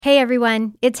Hey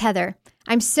everyone, it's Heather.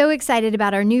 I'm so excited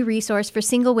about our new resource for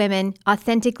single women,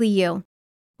 Authentically You.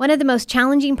 One of the most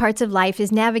challenging parts of life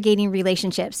is navigating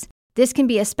relationships. This can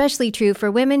be especially true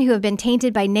for women who have been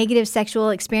tainted by negative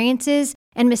sexual experiences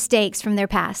and mistakes from their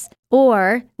past,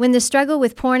 or when the struggle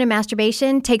with porn and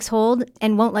masturbation takes hold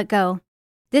and won't let go.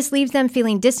 This leaves them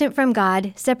feeling distant from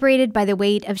God, separated by the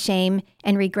weight of shame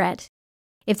and regret.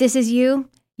 If this is you,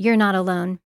 you're not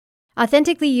alone.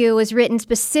 Authentically You was written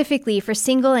specifically for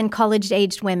single and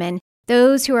college-aged women,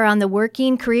 those who are on the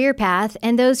working career path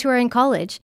and those who are in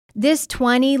college. This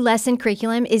 20-lesson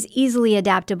curriculum is easily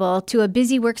adaptable to a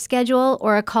busy work schedule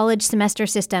or a college semester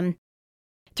system.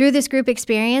 Through this group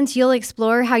experience, you'll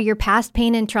explore how your past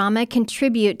pain and trauma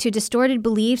contribute to distorted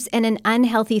beliefs and an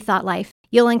unhealthy thought life.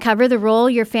 You'll uncover the role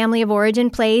your family of origin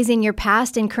plays in your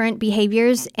past and current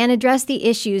behaviors and address the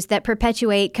issues that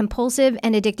perpetuate compulsive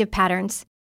and addictive patterns.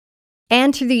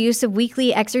 And through the use of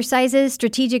weekly exercises,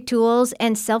 strategic tools,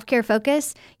 and self-care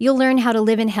focus, you'll learn how to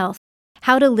live in health,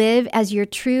 how to live as your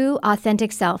true,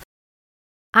 authentic self.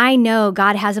 I know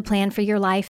God has a plan for your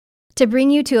life to bring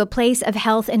you to a place of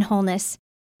health and wholeness.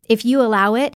 If you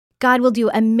allow it, God will do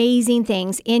amazing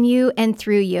things in you and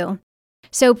through you.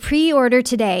 So pre-order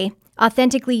today,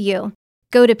 Authentically You.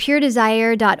 Go to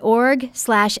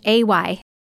puredesire.org/AY.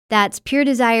 That's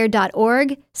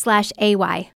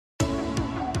puredesire.org/AY.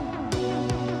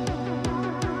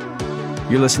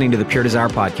 You're listening to the Pure Desire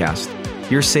Podcast,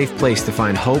 your safe place to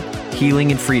find hope,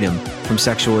 healing, and freedom from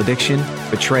sexual addiction,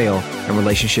 betrayal, and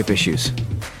relationship issues.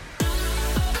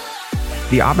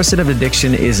 The opposite of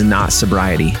addiction is not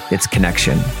sobriety, it's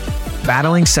connection.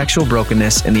 Battling sexual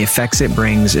brokenness and the effects it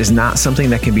brings is not something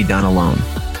that can be done alone.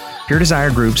 Pure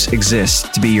Desire groups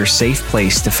exist to be your safe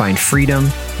place to find freedom,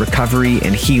 recovery,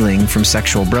 and healing from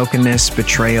sexual brokenness,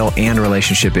 betrayal, and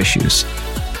relationship issues.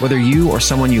 Whether you or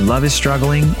someone you love is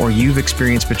struggling or you've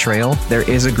experienced betrayal, there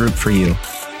is a group for you.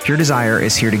 Pure Desire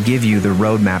is here to give you the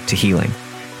roadmap to healing.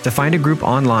 To find a group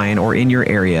online or in your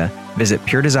area, visit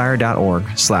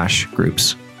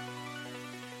puredesire.org/groups.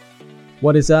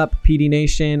 What is up, PD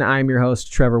Nation? I'm your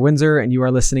host, Trevor Windsor, and you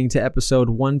are listening to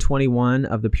episode 121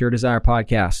 of the Pure Desire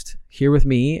Podcast. Here with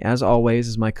me, as always,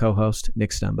 is my co-host, Nick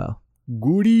Stumbo.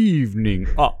 Good evening.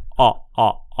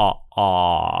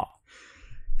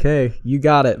 Okay, you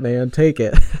got it, man. Take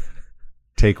it.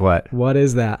 Take what? What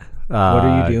is that? What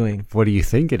are you doing? What do you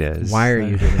think it is? Why are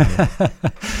you doing it?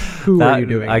 Who are you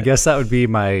doing I it? guess that would be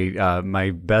my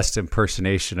my best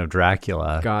impersonation of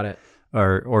Dracula. Got it.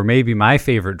 Or maybe my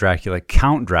favorite Dracula,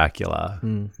 Count Dracula.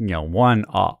 You know,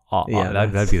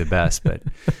 that'd be the best. But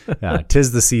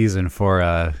 'tis the season for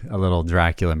a little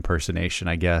Dracula impersonation,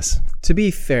 I guess. To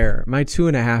be fair, my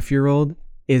 2.5-year-old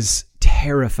is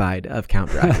terrified of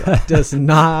Count Dracula. Does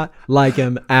not like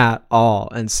him at all.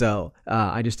 And so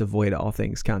I just avoid all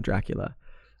things Count Dracula.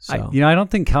 So. I don't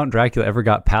think Count Dracula ever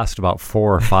got past about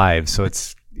 4 or 5. So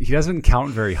he doesn't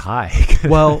count very high.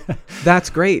 Well, that's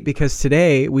great because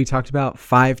today we talked about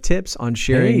 5 tips on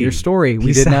sharing your story.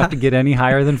 We didn't have to get any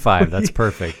higher than 5. That's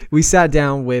perfect. We sat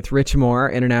down with Rich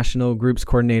Moore, International Groups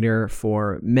Coordinator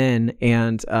for Men,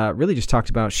 and really just talked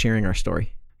about sharing our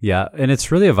story. Yeah, and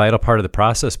it's really a vital part of the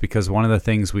process because one of the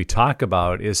things we talk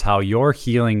about is how your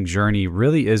healing journey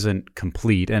really isn't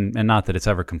complete, and not that it's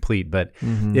ever complete, but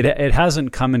it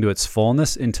hasn't come into its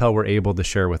fullness until we're able to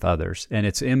share with others, and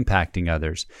it's impacting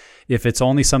others. If it's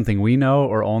only something we know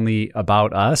or only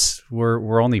about us,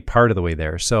 we're only part of the way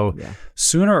there. So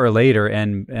sooner or later,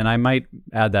 and I might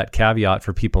add that caveat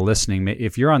for people listening,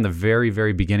 if you're on the very,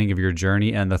 very beginning of your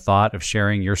journey and the thought of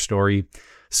sharing your story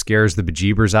scares the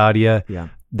bejeebers out of you,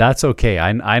 that's okay.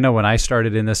 I know when I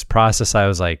started in this process, I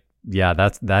was like,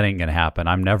 that ain't going to happen.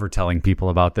 I'm never telling people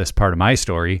about this part of my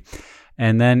story.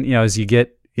 And then, as you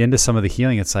get into some of the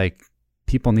healing, it's like,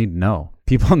 people need to know.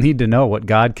 People need to know what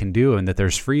God can do and that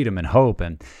there's freedom and hope.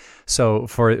 And so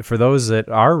for those that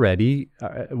are ready,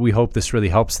 we hope this really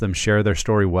helps them share their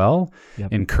story well,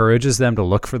 encourages them to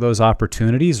look for those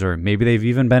opportunities, or maybe they've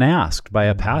even been asked by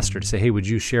a pastor to say, hey, would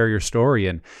you share your story?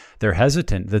 And they're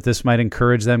hesitant, that this might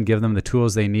encourage them, give them the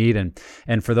tools they need.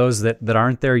 And for those that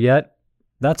aren't there yet,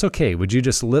 that's okay. Would you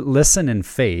just listen in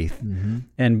faith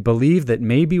and believe that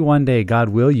maybe one day God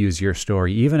will use your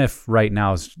story, even if right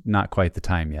now is not quite the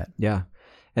time yet? Yeah.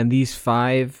 And these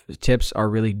 5 tips are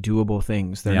really doable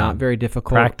things. They're not very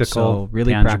difficult. Practical, so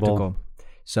really tangible. Practical.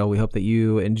 So we hope that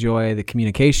you enjoy the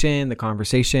communication, the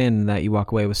conversation, and that you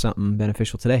walk away with something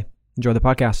beneficial today. Enjoy the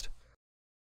podcast.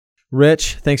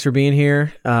 Rich, thanks for being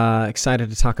here. Excited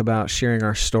to talk about sharing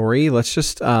our story. Let's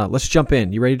jump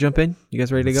in. You ready to jump in? You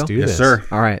guys ready to go? Let's do this. Yes, sir.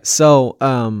 All right.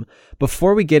 So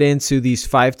before we get into these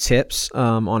 5 tips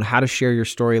on how to share your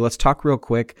story, let's talk real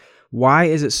quick. Why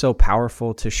is it so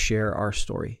powerful to share our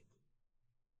story?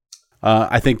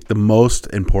 I think the most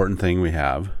important thing we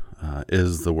have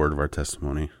is the word of our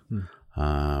testimony.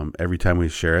 Every time we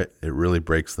share it, it really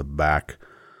breaks the back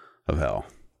of hell.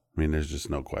 I mean, there's just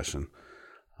no question.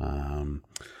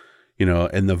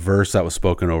 And the verse that was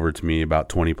spoken over to me about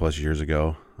 20 plus years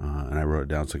ago, and I wrote it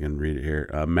down so I can read it here.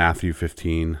 Matthew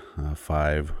 15,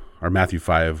 5, or Matthew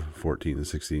 5, 14 and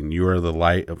 16. You are the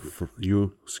light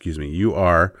you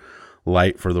are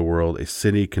light for the world. A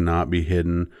city cannot be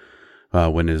hidden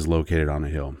when it is located on a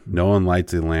hill. No one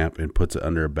lights a lamp and puts it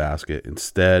under a basket.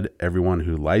 Instead, everyone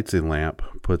who lights a lamp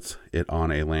puts it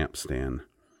on a lampstand.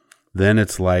 Then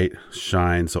its light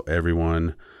shines so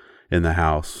everyone in the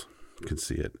house can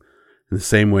see it. In the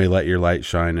same way, let your light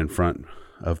shine in front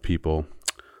of people.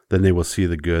 Then they will see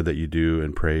the good that you do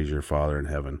and praise your Father in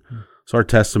heaven. So our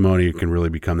testimony can really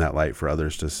become that light for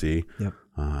others to see. Yep.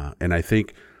 And I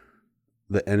think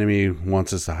the enemy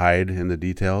wants us to hide in the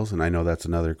details. And I know that's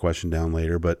another question down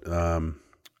later, but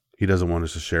he doesn't want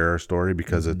us to share our story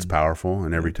because it's powerful.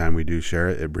 And every time we do share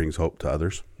it, it brings hope to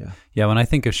others. Yeah. When I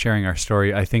think of sharing our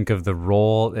story, I think of the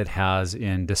role it has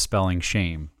in dispelling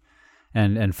shame.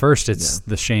 And first, it's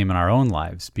the shame in our own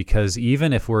lives, because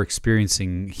even if we're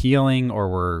experiencing healing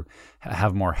or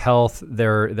have more health,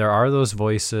 there are those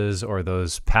voices or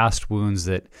those past wounds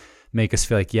that make us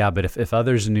feel like, but if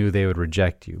others knew, they would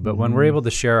reject you. But when we're able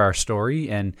to share our story,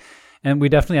 and we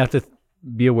definitely have to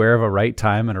be aware of a right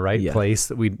time and a right place,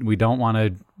 that we don't want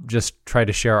to just try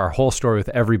to share our whole story with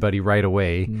everybody right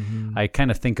away. I kind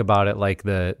of think about it like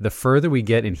the further we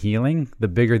get in healing, the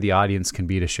bigger the audience can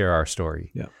be to share our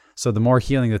story. Yeah. So the more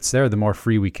healing that's there, the more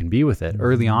free we can be with it.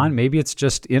 Early on, maybe it's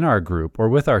just in our group or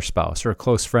with our spouse or a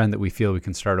close friend that we feel we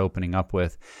can start opening up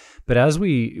with. But as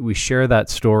we share that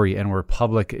story and we're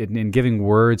public in giving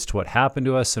words to what happened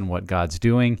to us and what God's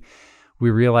doing, we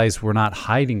realize we're not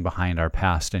hiding behind our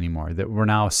past anymore, that we're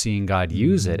now seeing God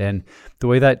use it. And the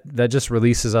way that just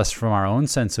releases us from our own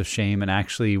sense of shame, and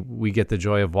actually we get the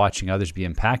joy of watching others be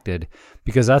impacted,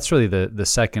 because that's really the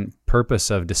second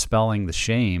purpose of dispelling the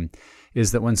shame,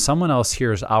 is that when someone else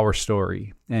hears our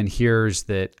story and hears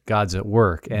that God's at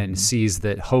work and sees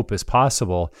that hope is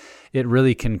possible, it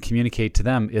really can communicate to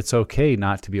them it's okay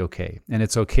not to be okay. And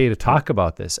it's okay to talk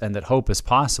about this, and that hope is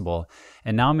possible.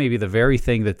 And now maybe the very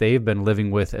thing that they've been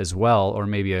living with as well, or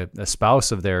maybe a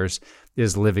spouse of theirs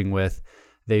is living with,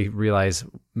 they realize,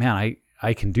 man,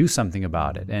 I can do something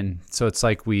about it. And so it's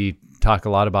like we talk a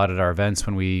lot about at our events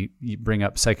when we bring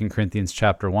up 2 Corinthians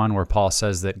chapter 1, where Paul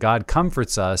says that God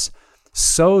comforts us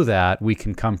so that we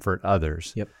can comfort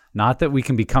others. Not that we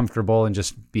can be comfortable and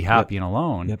just be happy and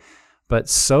alone, but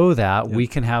so that we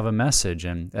can have a message.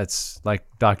 And that's like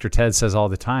Dr. Ted says all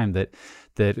the time, that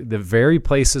the very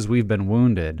places we've been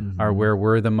wounded are where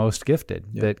we're the most gifted,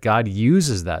 that God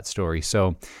uses that story.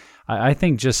 So I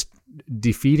think just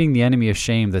defeating the enemy of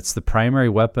shame, that's the primary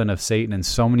weapon of Satan in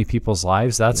so many people's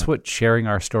lives. That's what sharing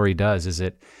our story does, is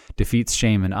it defeats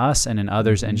shame in us and in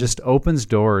others, and just opens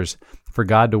doors for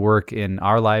God to work in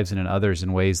our lives and in others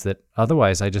in ways that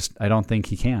otherwise I don't think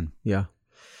he can. Yeah.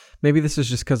 Maybe this is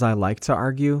just because I like to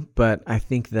argue, but I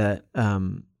think that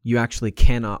you actually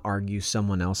cannot argue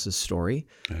someone else's story.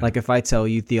 Like if I tell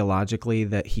you theologically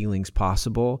that healing's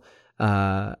possible,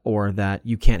 or that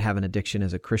you can't have an addiction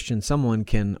as a Christian, someone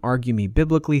can argue me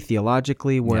biblically,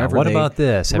 theologically, wherever. What about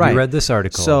this? Have you read this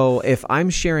article? So if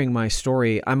I'm sharing my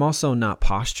story, I'm also not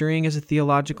posturing as a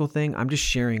theological thing. I'm just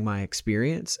sharing my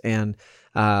experience. And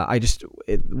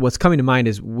what's coming to mind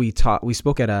is we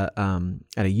spoke at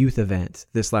a youth event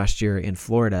this last year in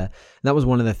Florida. And that was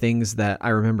one of the things that I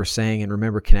remember saying and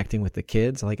remember connecting with the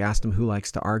kids. I asked them who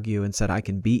likes to argue and said, I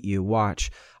can beat you. Watch,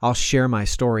 I'll share my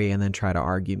story and then try to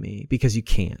argue me, because you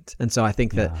can't. And so I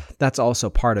think that that's also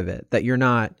part of it, that you're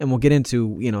not, and we'll get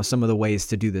into, some of the ways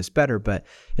to do this better, but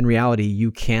in reality,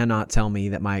 you cannot tell me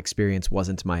that my experience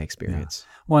wasn't my experience.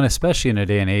 Yeah. Well, and especially in a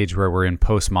day and age where we're in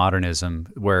postmodernism,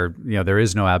 where there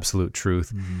is no absolute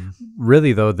truth.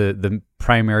 Really, though, the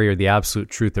primary or the absolute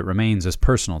truth that remains is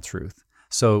personal truth.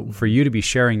 So for you to be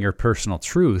sharing your personal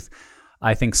truth,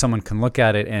 I think someone can look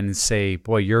at it and say,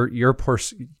 boy, your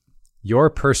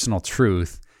personal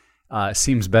truth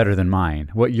seems better than mine.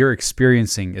 What you're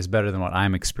experiencing is better than what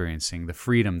I'm experiencing. The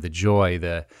freedom, the joy,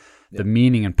 the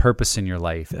meaning and purpose in your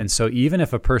life. And so even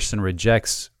if a person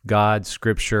rejects God,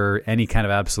 Scripture, any kind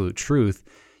of absolute truth,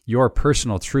 your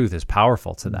personal truth is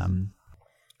powerful to them.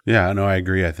 Yeah, no, I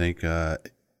agree. I think,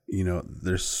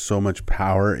 there's so much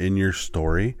power in your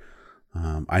story.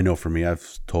 I know for me,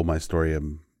 I've told my story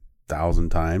 1,000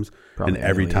 times, probably, and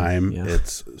every time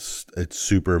it's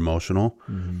super emotional.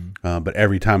 But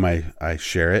every time I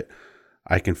share it,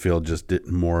 I can feel just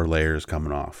more layers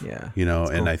coming off. Yeah, and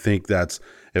cool. I think that's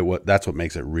what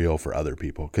makes it real for other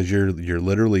people, because you're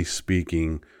literally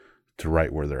speaking to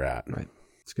right where they're at. Right.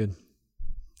 It's good.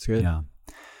 It's good. Yeah.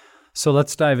 So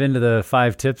let's dive into the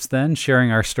 5 tips then,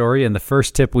 sharing our story. And the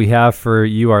first tip we have for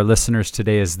you, our listeners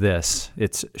today, is this.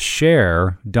 It's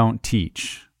share, don't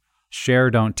teach. Share,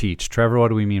 don't teach. Trevor, what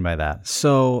do we mean by that?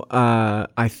 So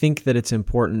I think that it's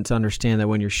important to understand that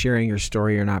when you're sharing your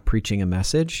story, you're not preaching a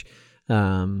message.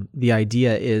 The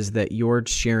idea is that you're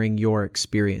sharing your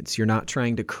experience. You're not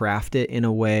trying to craft it in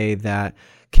a way that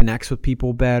connects with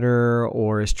people better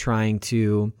or is trying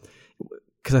to...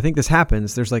 Because I think this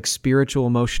happens. There's like spiritual,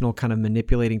 emotional kind of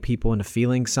manipulating people into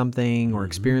feeling something or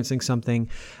experiencing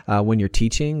something when you're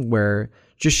teaching, where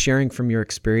just sharing from your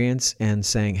experience and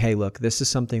saying, hey, look, this is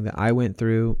something that I went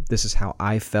through. This is how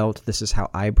I felt. This is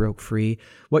how I broke free.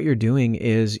 What you're doing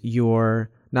is you're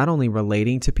not only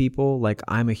relating to people like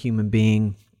I'm a human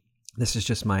being, this is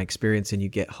just my experience, and you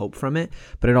get hope from it,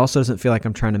 but it also doesn't feel like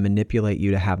I'm trying to manipulate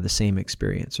you to have the same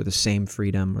experience or the same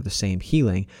freedom or the same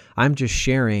healing. I'm just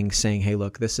sharing, saying, hey,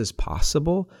 look, this is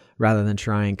possible, rather than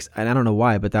trying, and I don't know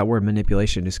why, but that word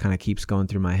manipulation just kind of keeps going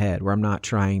through my head, where I'm not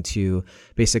trying to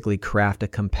basically craft a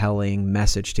compelling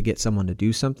message to get someone to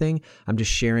do something. I'm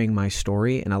just sharing my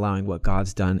story and allowing what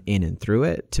God's done in and through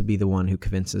it to be the one who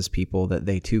convinces people that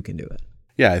they too can do it.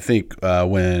 Yeah, I think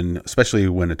especially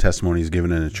when a testimony is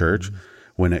given in a church,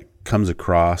 when it comes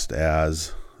across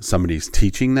as somebody's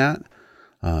teaching that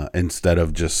instead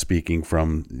of just speaking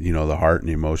from the heart and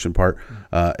the emotion part,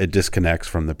 it disconnects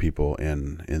from the people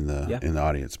in the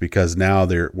audience, because now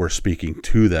we're speaking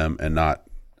to them and not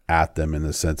at them, in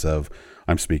the sense of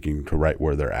I'm speaking to right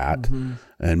where they're at.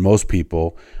 And most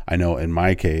people, I know in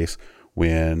my case,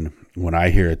 when I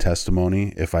hear a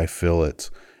testimony, if I feel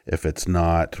if it's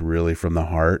not really from the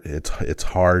heart, it's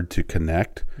hard to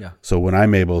connect. Yeah. So when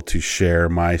I'm able to share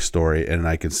my story and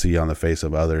I can see on the face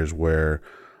of others where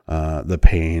the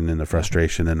pain and the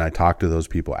frustration, and I talk to those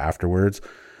people afterwards,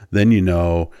 then you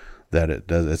know that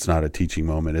it's not a teaching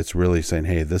moment. It's really saying,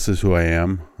 hey, this is who I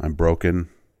am. I'm broken,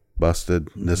 busted.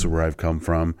 This is where I've come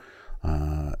from.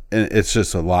 And it's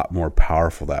just a lot more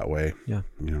powerful that way. Yeah.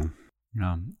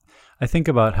 I think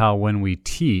about how when we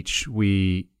teach,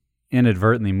 we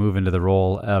inadvertently move into the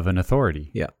role of an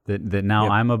authority. Yeah. That now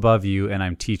I'm above you and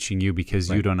I'm teaching you because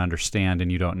you don't understand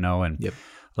and you don't know. And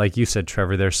like you said,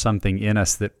 Trevor, there's something in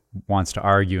us that wants to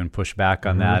argue and push back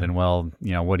on that. And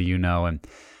what do you know?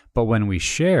 But when we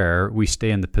share, we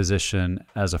stay in the position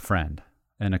as a friend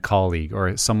and a colleague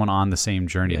or someone on the same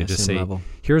journey to just say, level.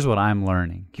 Here's what I'm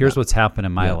learning. Here's what's happened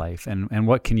in my life. And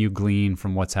what can you glean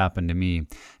from what's happened to me?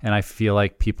 And I feel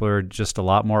like people are just a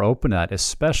lot more open to that,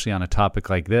 especially on a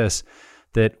topic like this,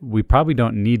 that we probably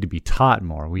don't need to be taught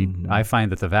more. I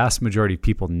find that the vast majority of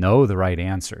people know the right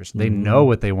answers. They know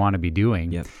what they want to be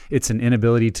doing. Yep. It's an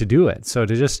inability to do it. So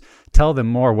to just tell them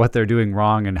more what they're doing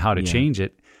wrong and how to change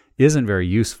it isn't very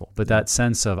useful. But that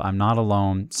sense of I'm not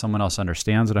alone, someone else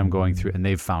understands what I'm going through, and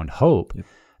they've found hope,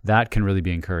 that can really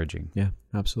be encouraging. Yeah,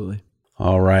 absolutely.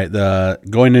 All right.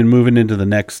 Moving into the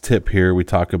next tip here, we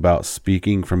talk about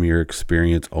speaking from your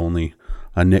experience only.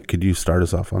 Nick, could you start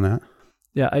us off on that?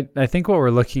 Yeah, I think what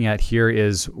we're looking at here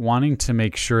is wanting to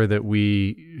make sure that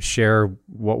we share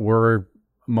what we're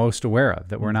most aware of,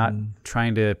 that we're not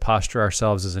trying to posture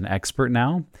ourselves as an expert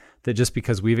now, that just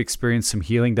because we've experienced some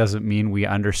healing doesn't mean we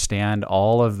understand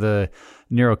all of the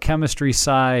neurochemistry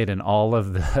side and all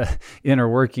of the inner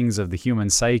workings of the human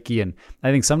psyche. And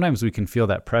I think sometimes we can feel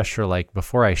that pressure, like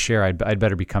before I share, I'd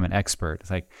better become an expert.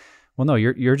 It's like, well, no,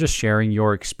 you're just sharing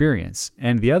your experience.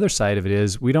 And the other side of it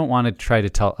is we don't want to try to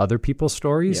tell other people's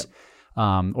stories.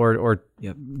 Or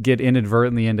get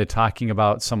inadvertently into talking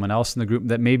about someone else in the group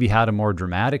that maybe had a more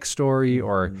dramatic story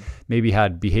or maybe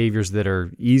had behaviors that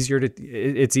are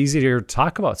it's easier to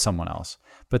talk about someone else,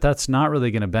 but that's not really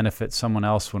going to benefit someone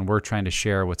else when we're trying to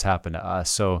share what's happened to us.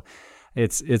 So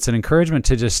it's an encouragement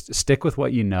to just stick with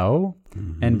what you know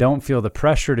and don't feel the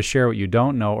pressure to share what you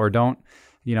don't know, or don't,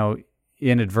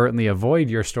 inadvertently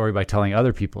avoid your story by telling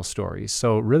other people's stories.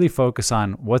 So really focus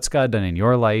on what's God done in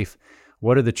your life.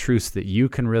 What are the truths that you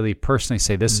can really personally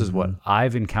say, this is what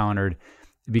I've encountered,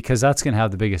 because that's going to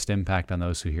have the biggest impact on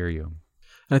those who hear you.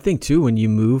 And I think too, when you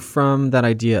move from that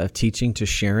idea of teaching to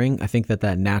sharing, I think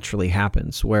that naturally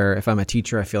happens, where if I'm a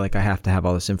teacher, I feel like I have to have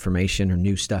all this information or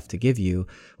new stuff to give you,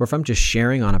 or if I'm just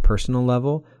sharing on a personal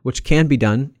level, which can be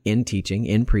done in teaching,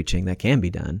 in preaching, that can be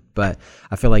done. But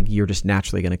I feel like you're just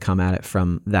naturally going to come at it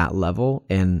from that level.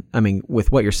 And I mean,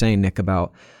 with what you're saying, Nick,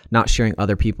 about not sharing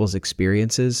other people's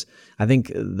experiences, I think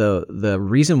the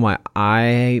reason why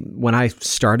when I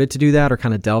started to do that or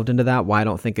kind of delved into that, why I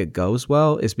don't think it goes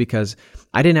well is because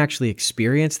I didn't actually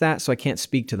experience that. So I can't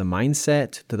speak to the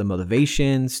mindset, to the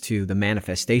motivations, to the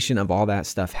manifestation of all that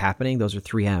stuff happening. Those are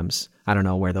 3 M's. I don't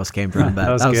know where those came from, but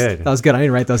that was good. I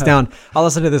didn't write those down. I'll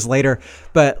listen to this later.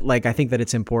 But like, I think that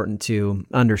it's important to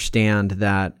understand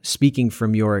that speaking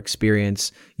from your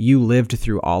experience, you lived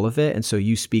through all of it. And so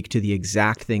you speak to the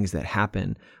exact things that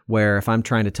happen. Where if I'm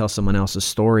trying to tell someone else's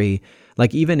story,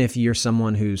 like even if you're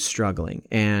someone who's struggling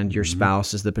and your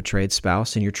spouse is the betrayed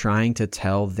spouse and you're trying to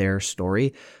tell their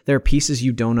story, there are pieces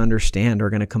you don't understand or are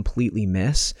going to completely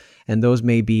miss. And those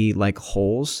may be like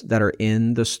holes that are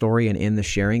in the story and in the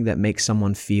sharing that make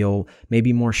someone feel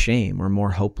maybe more shame or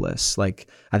more hopeless. Like,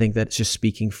 I think that just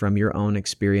speaking from your own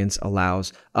experience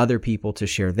allows other people to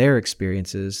share their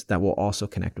experiences that will also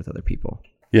connect with other people.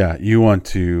 Yeah. You want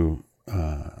to,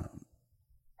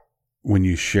 when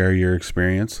you share your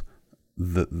experience,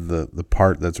 the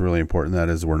part that's really important, that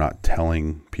is, we're not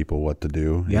telling people what to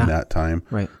do in that time.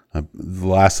 Right. The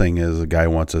last thing is a guy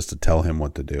wants us to tell him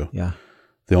what to do. Yeah.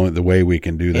 The way we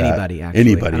can do that. Anybody, actually.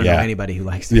 Anybody, I don't know anybody who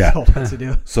likes to be told what to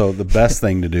do. So the best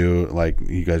thing to do, like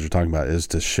you guys are talking about, is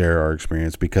to share our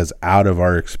experience, because out of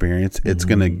our experience, it's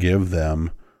going to give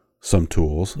them some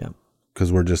tools. Yeah.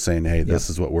 Because we're just saying, hey, this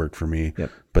is what worked for me.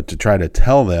 Yep. But to try to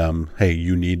tell them, hey,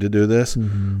 you need to do this,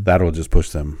 that'll just push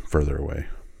them further away.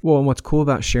 Well, and what's cool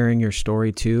about sharing your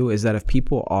story too is that if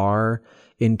people are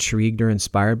intrigued or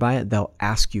inspired by it, they'll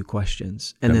ask you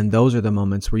questions. And then those are the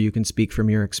moments where you can speak from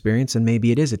your experience, and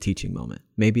maybe it is a teaching moment.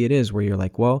 Maybe it is where you're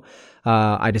like, well,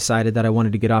 I decided that I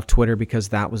wanted to get off Twitter because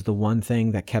that was the one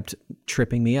thing that kept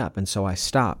tripping me up. And so I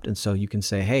stopped. And so you can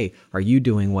say, hey, are you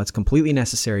doing what's completely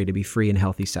necessary to be free and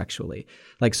healthy sexually?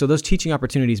 Like, so those teaching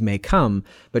opportunities may come,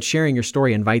 but sharing your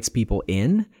story invites people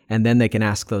in, and then they can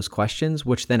ask those questions,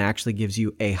 which then actually gives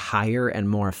you a higher and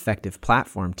more effective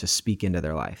platform to speak into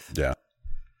their life. Yeah.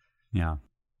 Yeah.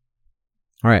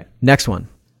 All right. Next one.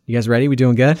 You guys ready? We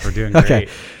doing good? We're doing great. Okay.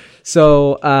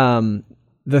 So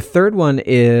the third one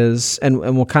is, and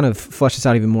we'll kind of flesh this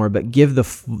out even more, but give the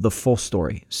full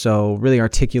story. So really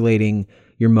articulating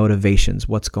your motivations,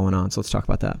 what's going on. So let's talk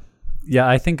about that. Yeah,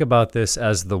 I think about this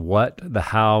as the what, the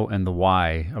how, and the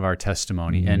why of our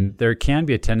testimony. And there can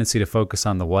be a tendency to focus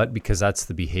on the what because that's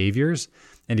the behaviors.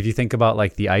 And if you think about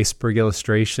like the iceberg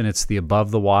illustration, it's the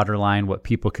above the waterline, what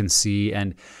people can see.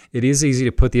 And it is easy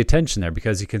to put the attention there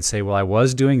because you can say, well, I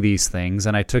was doing these things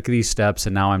and I took these steps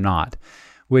and now I'm not,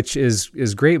 which is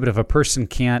great. But if a person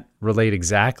can't relate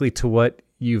exactly to what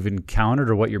you've encountered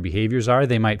or what your behaviors are,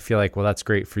 they might feel like, well, that's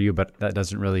great for you, but that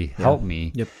doesn't really help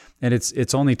me. Yep. And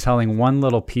it's only telling one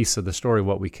little piece of the story,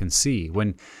 what we can see.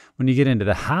 When you get into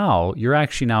the how, you're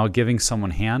actually now giving someone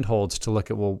handholds to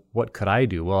look at, well, what could I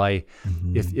do? Well,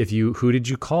 who did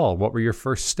you call? What were your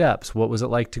first steps? What was it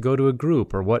like to go to a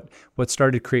group? Or what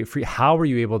started to create free? How were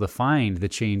you able to find the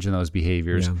change in those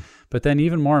behaviors? Yeah. But then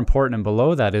even more important and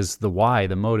below that is the why,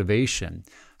 the motivation.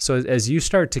 So as you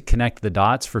start to connect the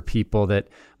dots for people that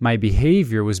my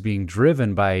behavior was being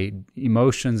driven by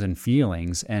emotions and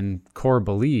feelings and core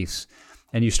beliefs,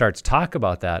 and you start to talk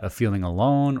about that, of feeling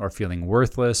alone or feeling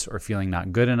worthless or feeling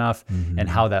not good enough, and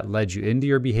how that led you into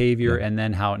your behavior, and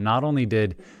then how not only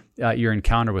did your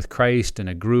encounter with Christ in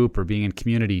a group or being in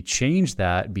community change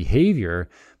that behavior,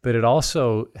 but it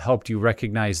also helped you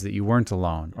recognize that you weren't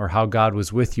alone, or how God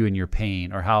was with you in your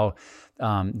pain, or how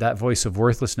that voice of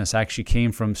worthlessness actually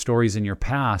came from stories in your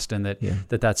past, and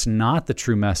that's not the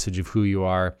true message of who you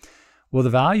are. Well, the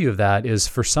value of that is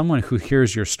for someone who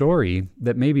hears your story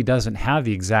that maybe doesn't have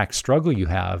the exact struggle you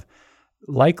have,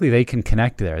 likely they can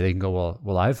connect there. They can go,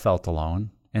 well, I've felt alone.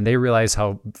 And they realize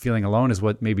how feeling alone is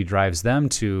what maybe drives them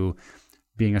to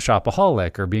being a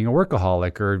shopaholic or being a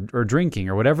workaholic or drinking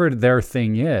or whatever their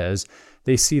thing is.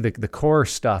 They see the core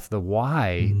stuff, the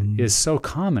why is so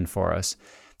common for us.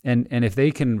 And if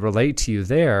they can relate to you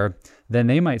there, then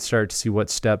they might start to see what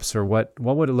steps or what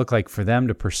would it look like for them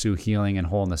to pursue healing and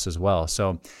wholeness as well.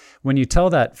 So when you tell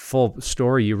that full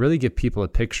story, you really give people a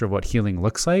picture of what healing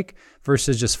looks like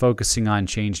versus just focusing on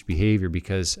changed behavior.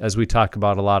 Because as we talk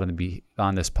about a lot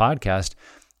on this podcast,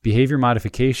 behavior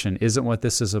modification isn't what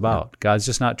this is about. God's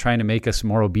just not trying to make us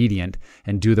more obedient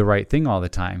and do the right thing all the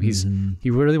time. He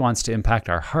really wants to impact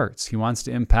our hearts. He wants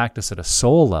to impact us at a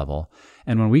soul level.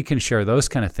 And when we can share those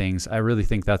kind of things, I really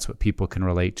think that's what people can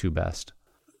relate to best.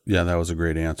 Yeah, that was a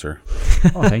great answer.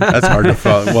 Oh, thank you. That's hard to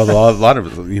follow. Well, a lot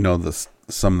of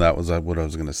some of that was what I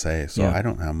was going to say. So Yeah. I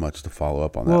don't have much to follow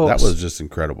up on that. Well, That was just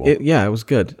incredible. It was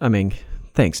good. I mean,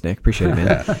 thanks, Nick. Appreciate it,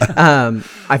 man.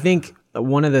 I think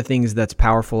one of the things that's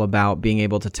powerful about being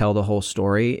able to tell the whole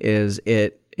story is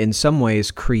it, in some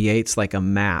ways, creates like a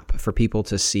map for people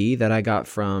to see that I got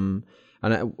from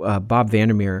Bob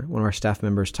Vandermeer, one of our staff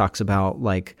members, talks about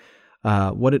like,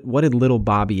 what did little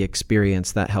Bobby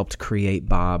experience that helped create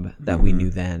Bob that we knew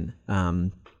then,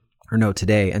 or know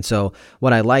today. And so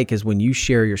what I like is when you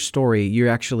share your story, you're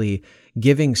actually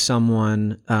giving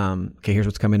someone, okay, here's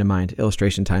what's coming to mind.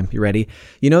 Illustration time. You ready?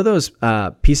 You know those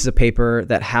pieces of paper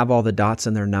that have all the dots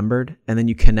and they're numbered, and then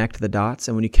you connect the dots,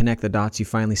 and when you connect the dots, you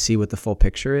finally see what the full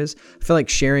picture is? I feel like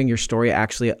sharing your story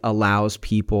actually allows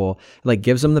people, like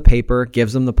gives them the paper,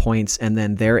 gives them the points, and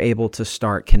then they're able to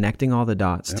start connecting all the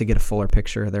dots to get a fuller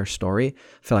picture of their story.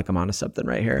 I feel like I'm onto something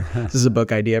right here. This is a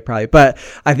book idea probably, but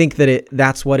I think that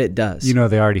that's what it does. You know,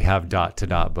 they already have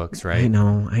dot-to-dot books, right? I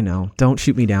know. Don't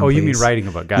shoot me down, Oh, please. you mean writing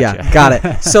a book. Gotcha. Yeah, got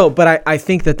it. So, but I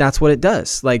think that's what it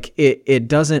does. Like it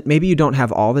doesn't, maybe you don't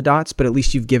have all the dots, but at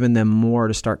least you've given them more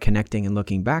to start connecting and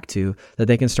looking back to, that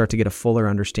they can start to get a fuller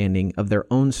understanding of their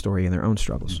own story and their own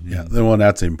struggles. Yeah. The one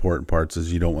that's the important parts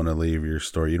is you don't want to leave your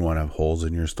story. You don't want to have holes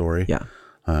in your story. Yeah.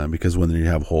 Because when you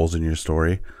have holes in your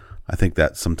story, I think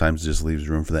that sometimes just leaves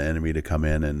room for the enemy to come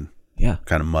in and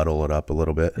kind of muddle it up a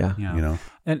little bit. Yeah. You know?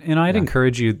 And I'd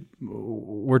encourage you,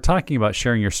 we're talking about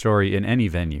sharing your story in any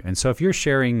venue. And so if you're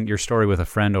sharing your story with a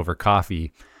friend over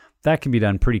coffee, that can be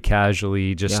done pretty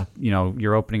casually, just,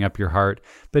 you're opening up your heart.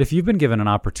 But if you've been given an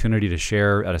opportunity to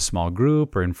share at a small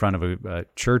group or in front of a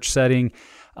church setting,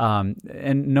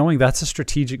 and knowing that's a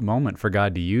strategic moment for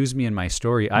God to use me in my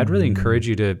story, I'd really encourage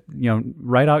you to,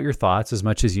 write out your thoughts as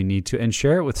much as you need to and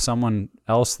share it with someone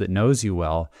else that knows you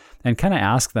well, and kind of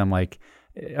ask them, like,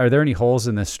 are there any holes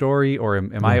in this story, or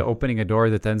am I opening a door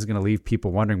that then's going to leave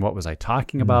people wondering what was I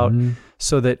talking about?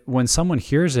 So that when someone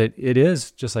hears it, it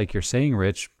is just like you're saying,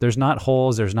 Rich, there's not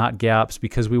holes, there's not gaps,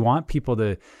 because we want people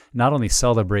to not only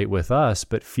celebrate with us,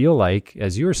 but feel like,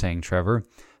 as you were saying, Trevor,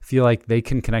 feel like they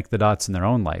can connect the dots in their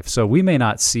own life. So we may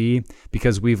not see,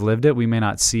 because we've lived it, we may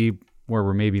not see where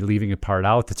we're maybe leaving a part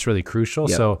out that's really crucial.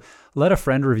 Yep. So let a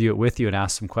friend review it with you and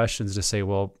ask some questions to say,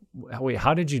 well, wait,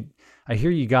 how did you, I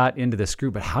hear you got into this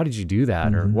group, but how did you do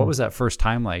that? Or what was that first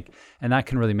time like? And that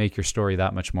can really make your story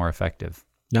that much more effective.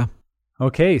 Yeah.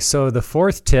 Okay, so the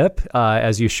fourth tip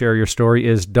as you share your story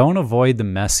is don't avoid the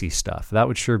messy stuff. That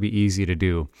would sure be easy to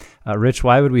do. Rich,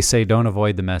 why would we say don't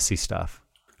avoid the messy stuff?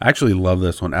 I actually love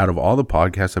this one. Out of all the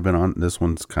podcasts I've been on, this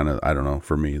one's kind of, I don't know,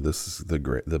 for me, this is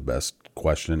the best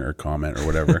question or comment or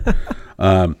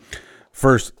whatever.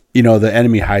 First, the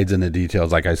enemy hides in the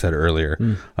details, like I said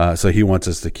earlier. So he wants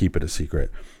us to keep it a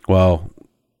secret. Well,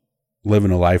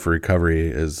 living a life of recovery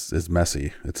is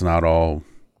messy. It's not all,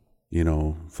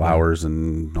 flowers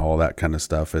and all that kind of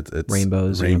stuff. It's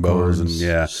rainbows and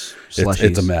slushies.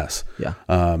 it's a mess. Yeah.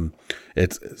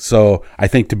 So I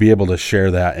think to be able to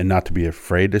share that and not to be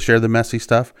afraid to share the messy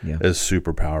stuff is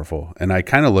super powerful. And I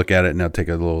kind of look at it, and I'll take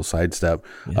a little sidestep.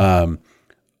 Yeah.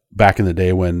 Back in the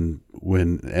day when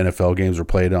NFL games were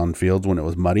played on fields when it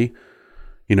was muddy,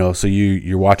 so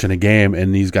you're watching a game,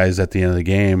 and these guys at the end of the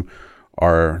game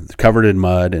are covered in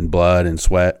mud and blood and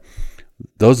sweat.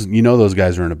 Those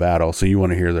guys are in a battle, so you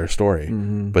want to hear their story.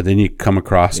 But then you come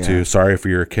across to, sorry if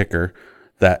you're a kicker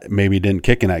that maybe didn't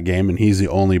kick in that game, and he's the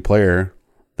only player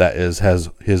that has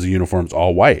his uniforms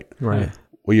all white. Right.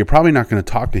 Well, you're probably not going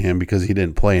to talk to him because he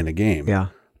didn't play in a game. Yeah.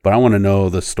 But I want to know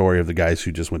the story of the guys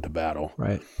who just went to battle.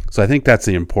 Right. So I think that's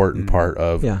the important part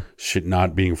of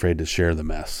not being afraid to share the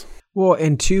mess. Well,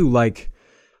 and two, like,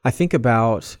 I think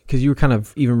about, because you were kind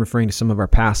of even referring to some of our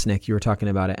past, Nick, you were talking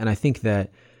about it. And I think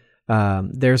that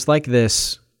there's like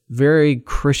this very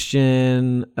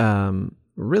Christian,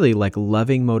 really like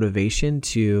loving motivation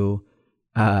to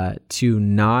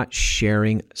not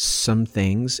sharing some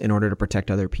things in order to protect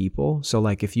other people. So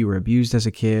like if you were abused as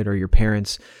a kid, or your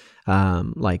parents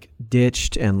like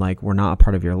ditched and like were not a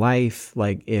part of your life,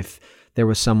 like if there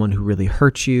was someone who really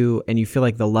hurt you and you feel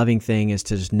like the loving thing is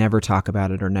to just never talk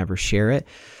about it or never share it,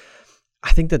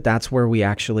 I think that's where we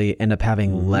actually end up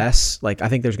having less, like I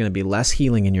think there's going to be less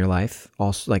healing in your life,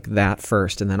 also like that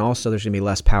first, and then also there's going to be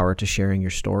less power to sharing your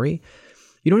story.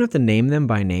 You don't have to name them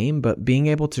by name, but being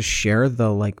able to share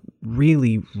the like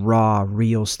really raw,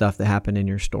 real stuff that happened in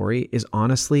your story is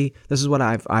honestly, this is what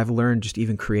I've learned just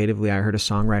even creatively. I heard a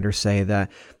songwriter say that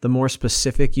the more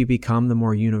specific you become, the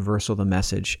more universal the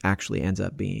message actually ends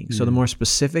up being. So the more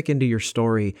specific into your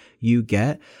story you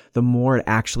get, the more it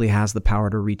actually has the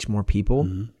power to reach more people.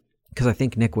 Because I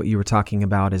think, Nick, what you were talking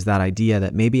about is that idea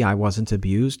that maybe I wasn't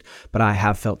abused, but I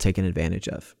have felt taken advantage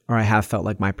of, or I have felt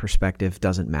like my perspective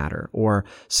doesn't matter, or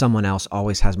someone else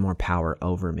always has more power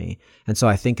over me. And so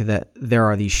I think that there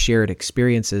are these shared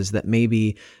experiences that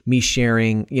maybe me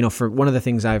sharing, for one of the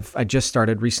things I just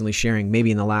started recently sharing,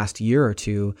 maybe in the last year or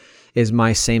two, is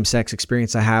my same-sex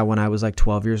experience I had when I was like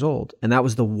 12 years old. And that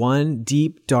was the one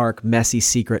deep, dark, messy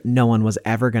secret no one was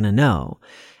ever going to know.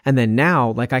 And then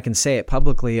now, like, I can say it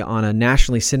publicly on a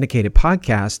nationally syndicated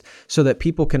podcast so that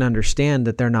people can understand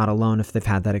that they're not alone if they've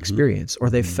had that experience, or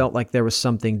they've felt like there was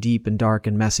something deep and dark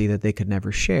and messy that they could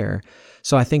never share.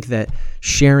 So I think that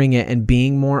sharing it and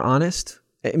being more honest,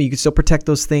 I mean, you can still protect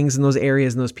those things and those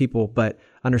areas and those people, but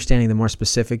understanding the more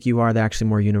specific you are, the actually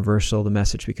more universal the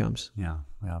message becomes. Yeah.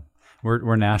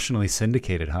 We're nationally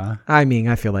syndicated, huh? I mean,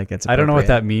 I feel like it's appropriate. I don't know what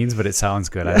that means, but it sounds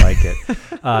good. I like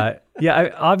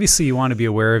it. Obviously you want to be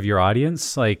aware of your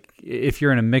audience. Like, if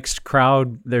you're in a mixed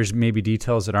crowd, there's maybe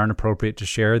details that aren't appropriate to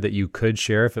share that you could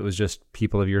share if it was just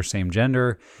people of your same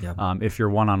gender. Yep. If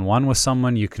you're one-on-one with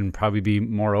someone, you can probably be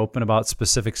more open about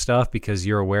specific stuff because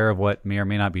you're aware of what may or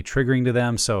may not be triggering to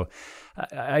them. So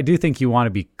I do think you want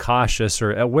to be cautious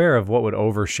or aware of what would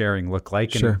oversharing look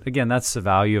like. And again, that's the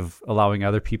value of allowing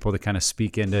other people to kind of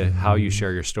speak into how you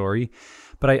share your story.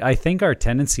 But I think our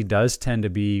tendency does tend to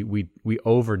be we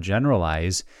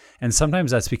overgeneralize. And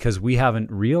sometimes that's because we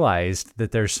haven't realized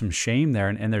that there's some shame there.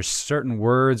 And there's certain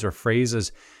words or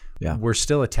phrases we're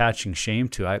still attaching shame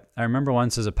to. I remember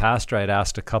once as a pastor, I'd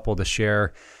asked a couple to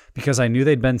share because I knew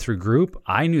they'd been through group.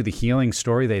 I knew the healing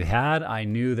story they'd had. I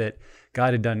knew that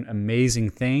God had done amazing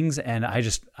things, and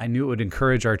I knew it would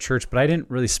encourage our church, but I didn't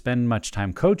really spend much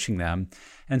time coaching them.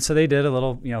 And so they did a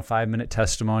little, 5-minute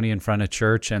testimony in front of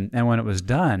church, and when it was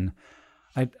done,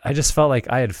 I just felt like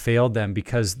I had failed them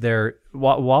because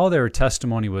while their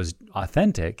testimony was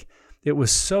authentic, it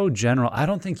was so general. I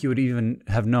don't think you would even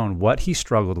have known what he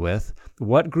struggled with,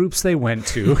 what groups they went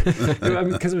to,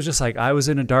 because it was just like, I was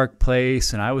in a dark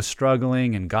place and I was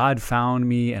struggling and God found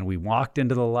me and we walked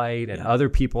into the light and other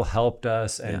people helped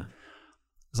us. And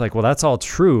it's like, well, that's all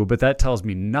true, but that tells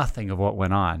me nothing of what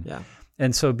went on. Yeah.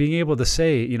 And so being able to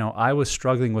say, I was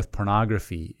struggling with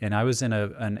pornography and I was in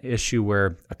an issue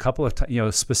where a couple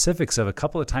of, specifics of a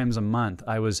couple of times a month,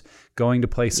 I was going to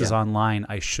places online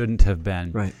I shouldn't have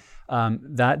been. Right.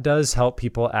 That does help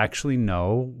people actually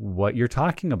know what you're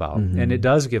talking about. Mm-hmm. And it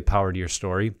does give power to your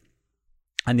story.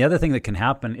 And the other thing that can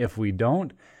happen if we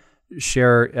don't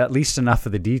share at least enough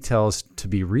of the details to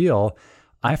be real,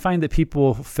 I find that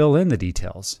people fill in the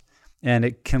details. And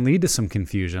it can lead to some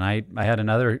confusion. I had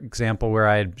another example where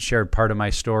I had shared part of my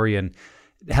story and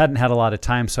hadn't had a lot of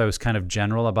time, so I was kind of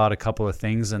general about a couple of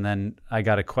things. And then I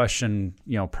got a question,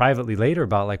 privately later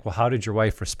about like, well, how did your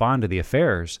wife respond to the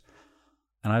affairs?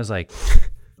 And I was like,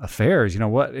 affairs,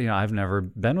 what? I've never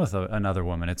been with another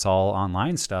woman. It's all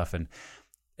online stuff.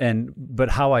 But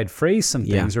how I'd phrased some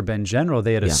things or been general,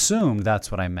 they had assumed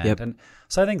that's what I meant. Yep. And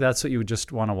so I think that's what you would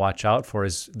just want to watch out for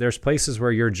is there's places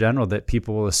where you're general that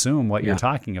people will assume what you're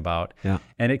talking about. Yeah.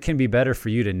 And it can be better for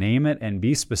you to name it and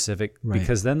be specific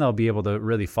because then they'll be able to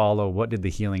really follow what did the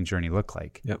healing journey look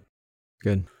like. Yep.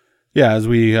 Good. Yeah. As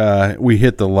we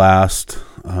hit the last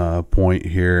point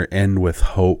here, end with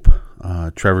hope.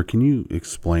 Trevor, can you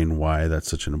explain why that's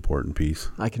such an important piece?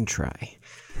 I can try.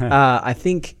 I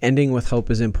think ending with hope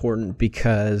is important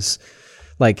because,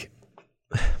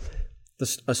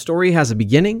 a story has a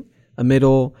beginning, a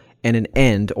middle, and an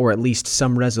end, or at least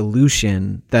some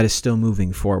resolution that is still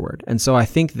moving forward. And so I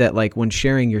think that, when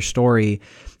sharing your story,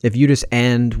 if you just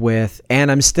end with,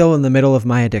 and I'm still in the middle of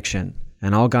my addiction,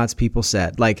 and all God's people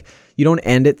said, you don't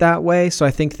end it that way. So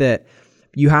I think that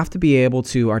you have to be able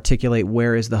to articulate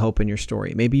where is the hope in your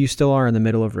story. Maybe you still are in the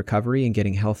middle of recovery and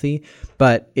getting healthy,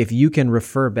 but if you can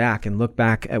refer back and look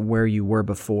back at where you were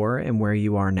before and where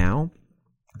you are now,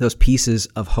 those pieces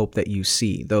of hope that you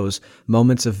see, those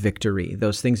moments of victory,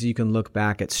 those things that you can look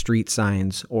back at street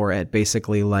signs or at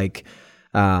basically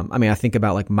I think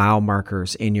about mile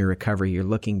markers in your recovery. You're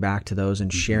looking back to those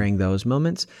and sharing those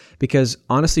moments because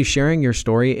honestly, sharing your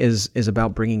story is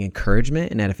about bringing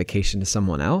encouragement and edification to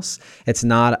someone else. It's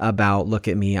not about, look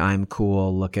at me, I'm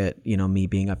cool. Look at, me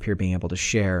being up here, being able to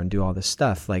share and do all this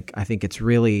stuff. I think it's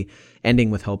really ending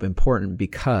with hope important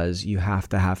because you have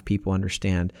to have people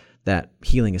understand that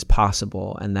healing is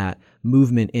possible and that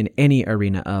movement in any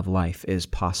arena of life is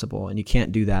possible. And you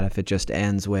can't do that if it just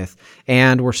ends with,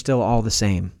 and we're still all the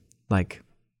same.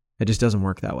 It just doesn't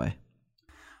work that way.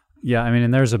 Yeah, I mean,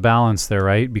 and there's a balance there,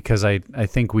 right? Because I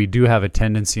think we do have a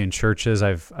tendency in churches,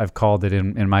 I've called it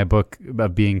in my book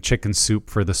of being chicken soup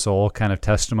for the soul kind of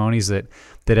testimonies, that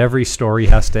every story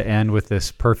has to end with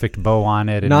this perfect bow on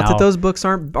it. And Not that those books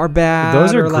are bad.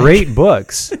 Those are great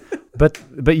books,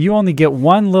 but you only get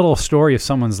one little story of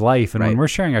someone's life. And when we're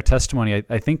sharing our testimony,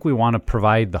 I think we want to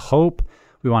provide the hope.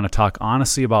 We want to talk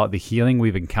honestly about the healing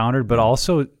we've encountered, but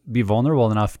also be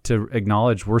vulnerable enough to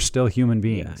acknowledge we're still human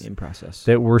beings. In process.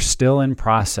 That we're still in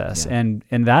process. Yeah.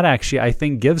 And that actually, I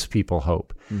think, gives people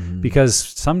hope. Because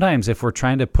sometimes if we're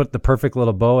trying to put the perfect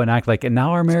little bow and act like, and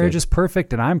now our marriage is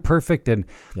perfect and I'm perfect, and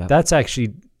that's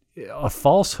actually a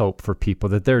false hope for people,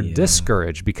 that they're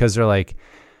discouraged because they're like,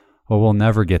 well, we'll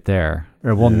never get there,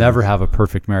 or we'll never have a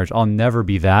perfect marriage. I'll never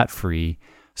be that free.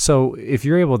 So if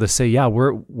you're able to say, yeah,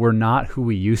 we're not who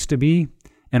we used to be,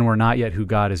 and we're not yet who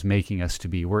God is making us to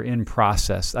be. We're in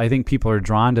process. I think people are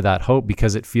drawn to that hope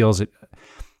because it feels,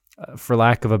 for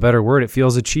lack of a better word, it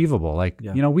feels achievable. Like,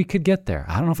 we could get there.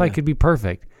 I don't know if I could be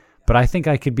perfect, but I think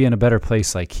I could be in a better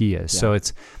place like he is. So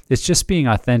it's just being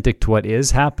authentic to what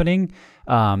is happening,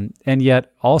 and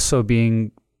yet also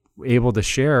being able to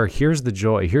share, here's the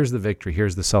joy, here's the victory,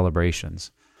 here's the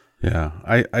celebrations. Yeah,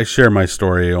 I share my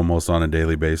story almost on a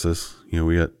daily basis.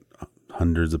 We get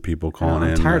hundreds of people calling in.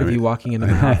 I'm tired of you walking into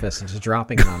my office and just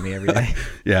dropping it on me every day.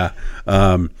 Yeah.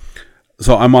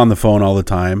 So I'm on the phone all the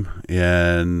time,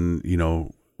 and,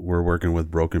 we're working with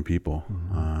broken people,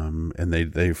 and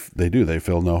they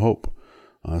feel no hope.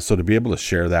 So to be able to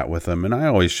share that with them, and I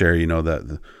always share, that I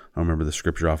don't remember the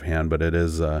scripture offhand, but it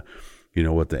is,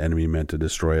 what the enemy meant to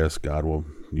destroy us, God will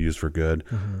use for good.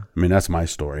 I mean, that's my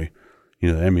story. The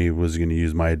enemy was going to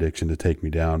use my addiction to take me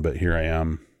down, but here I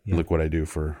am. Yeah. Look what I do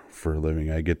for a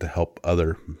living. I get to help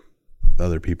other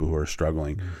people who are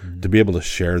struggling, to be able to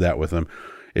share that with them.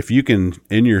 If you can,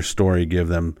 in your story, give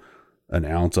them an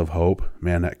ounce of hope,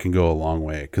 man, that can go a long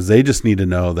way, because they just need to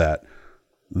know that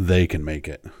they can make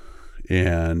it.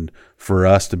 And for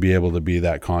us to be able to be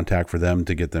that contact for them,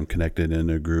 to get them connected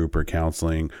in a group or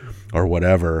counseling or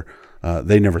whatever,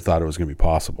 they never thought it was going to be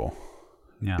possible.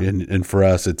 Yeah. And for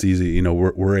us, it's easy.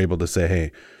 We're able to say,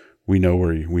 hey, we know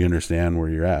we understand where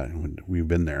you're at. We've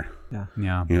been there.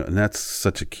 Yeah. And that's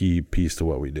such a key piece to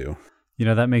what we do.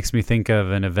 That makes me think of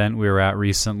an event we were at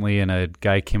recently, and a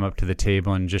guy came up to the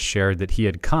table and just shared that he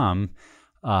had come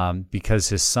because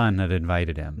his son had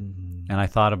invited him. And I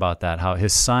thought about that, how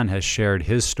his son has shared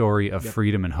his story of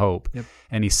freedom and hope.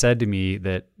 And he said to me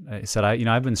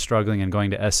I've been struggling and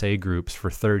going to SA groups for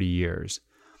 30 years.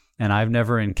 And I've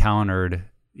never encountered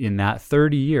in that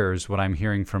 30 years what I'm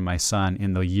hearing from my son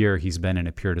in the year he's been in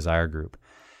a Pure Desire group.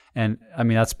 And I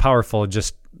mean, that's powerful,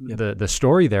 just the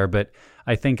story there, but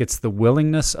I think it's the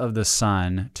willingness of the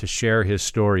son to share his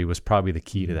story was probably the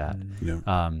key to that.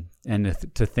 And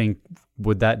to think,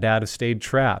 would that dad have stayed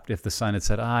trapped if the son had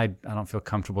said, I don't feel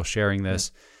comfortable sharing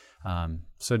this?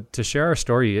 So to share our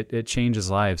story, it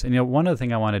changes lives. And one other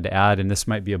thing I wanted to add, and this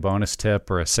might be a bonus tip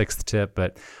or a sixth tip,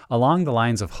 but along the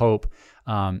lines of hope,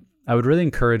 I would really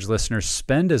encourage listeners,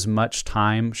 spend as much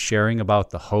time sharing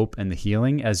about the hope and the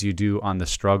healing as you do on the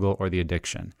struggle or the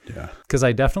addiction. Yeah. Because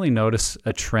I definitely notice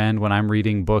a trend when I'm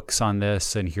reading books on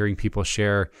this and hearing people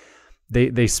share.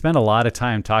 They spend a lot of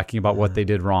time talking about what they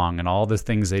did wrong and all the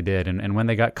things they did, and when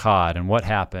they got caught and what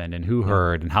happened and who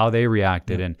heard and how they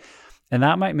reacted. And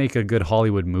that might make a good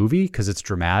Hollywood movie because it's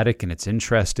dramatic and it's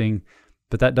interesting,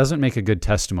 but that doesn't make a good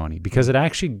testimony because it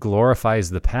actually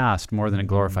glorifies the past more than it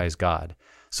glorifies God.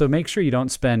 So make sure you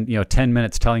don't spend 10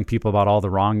 minutes telling people about all the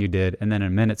wrong you did and then in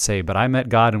a minute say, but I met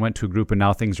God and went to a group and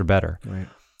now things are better. Right.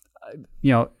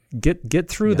 Get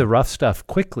through the rough stuff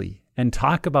quickly and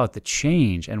talk about the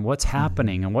change and what's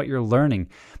happening and what you're learning,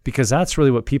 because that's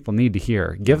really what people need to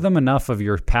hear. Give them enough of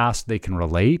your past they can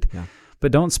relate.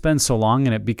 But don't spend so long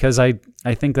in it, because I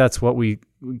think that's what we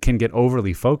can get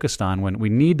overly focused on, when we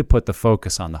need to put the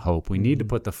focus on the hope. We need to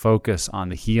put the focus on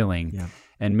the healing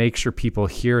and make sure people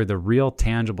hear the real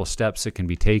tangible steps that can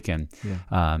be taken.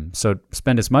 So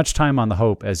spend as much time on the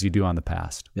hope as you do on the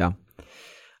past.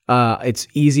 It's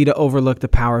easy to overlook the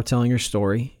power of telling your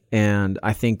story. And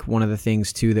I think one of the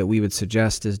things too that we would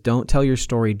suggest is don't tell your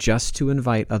story just to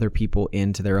invite other people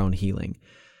into their own healing.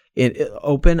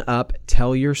 Open up,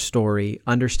 tell your story,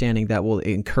 understanding that will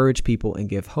encourage people and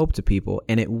give hope to people,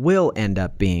 and it will end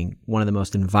up being one of the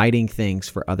most inviting things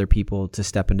for other people to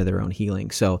step into their own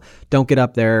healing. So don't get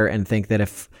up there and think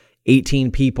that 18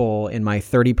 people in my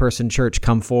 30-person church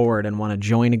come forward and want to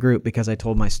join a group because I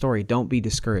told my story. Don't be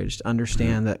discouraged.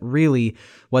 Understand that really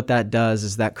what that does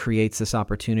is that creates this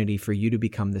opportunity for you to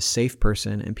become the safe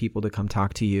person and people to come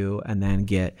talk to you and then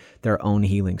get their own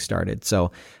healing started.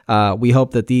 So we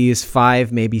hope that these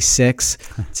 5, maybe 6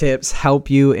 tips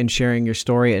help you in sharing your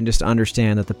story, and just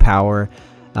understand that the power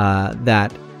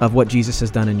that of what Jesus has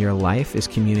done in your life is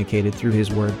communicated through his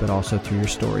word, but also through your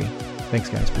story. Thanks,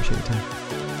 guys. Appreciate your time.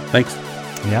 Thanks.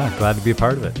 Yeah, glad to be a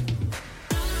part of it.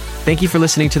 Thank you for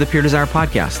listening to the Pure Desire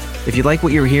podcast. If you like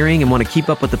what you're hearing and want to keep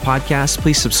up with the podcast,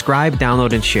 please subscribe,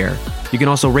 download, and share. You can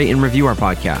also rate and review our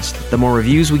podcast. The more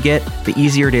reviews we get, the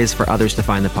easier it is for others to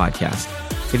find the podcast.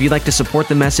 If you'd like to support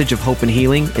the message of hope and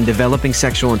healing in developing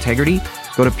sexual integrity,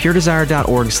 go to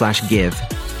puredesire.org/give.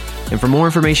 And for more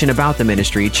information about the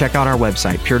ministry, check out our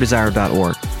website,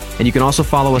 puredesire.org. And you can also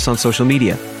follow us on social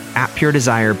media,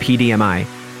 @PureDesirePDMI.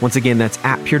 Once again, that's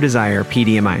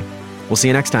 @PureDesirePDMI. We'll see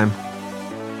you next time.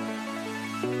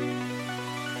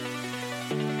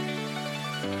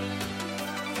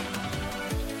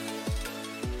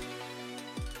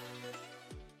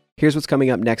 Here's what's coming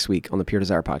up next week on the Pure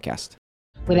Desire podcast.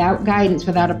 Without guidance,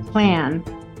 without a plan,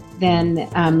 then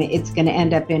it's going to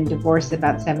end up in divorce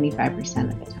about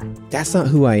 75% of the time. That's not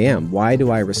who I am. Why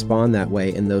do I respond that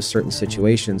way in those certain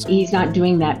situations? He's not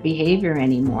doing that behavior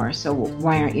anymore, so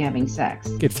why aren't you having sex?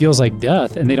 It feels like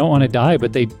death, and they don't want to die,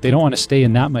 but they don't want to stay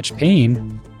in that much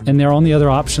pain, and their only other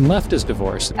option left is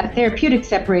divorce. A therapeutic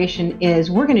separation is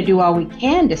we're going to do all we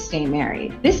can to stay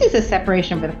married. This is a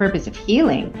separation for the purpose of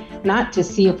healing, not to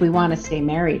see if we want to stay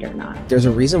married or not. There's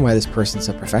a reason why this person's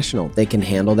a professional. They can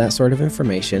handle that sort of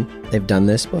information. They've done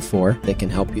this before. They can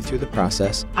help you through the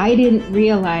process. I didn't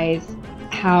realize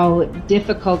how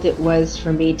difficult it was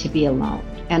for me to be alone.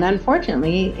 And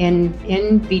unfortunately,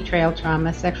 in betrayal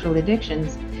trauma, sexual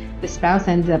addictions, the spouse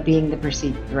ends up being the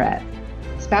perceived threat.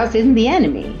 The spouse isn't the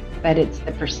enemy, but it's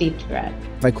the perceived threat.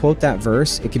 If I quote that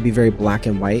verse, it can be very black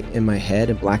and white in my head,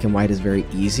 and black and white is very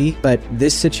easy. But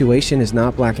this situation is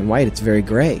not black and white. It's very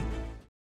gray.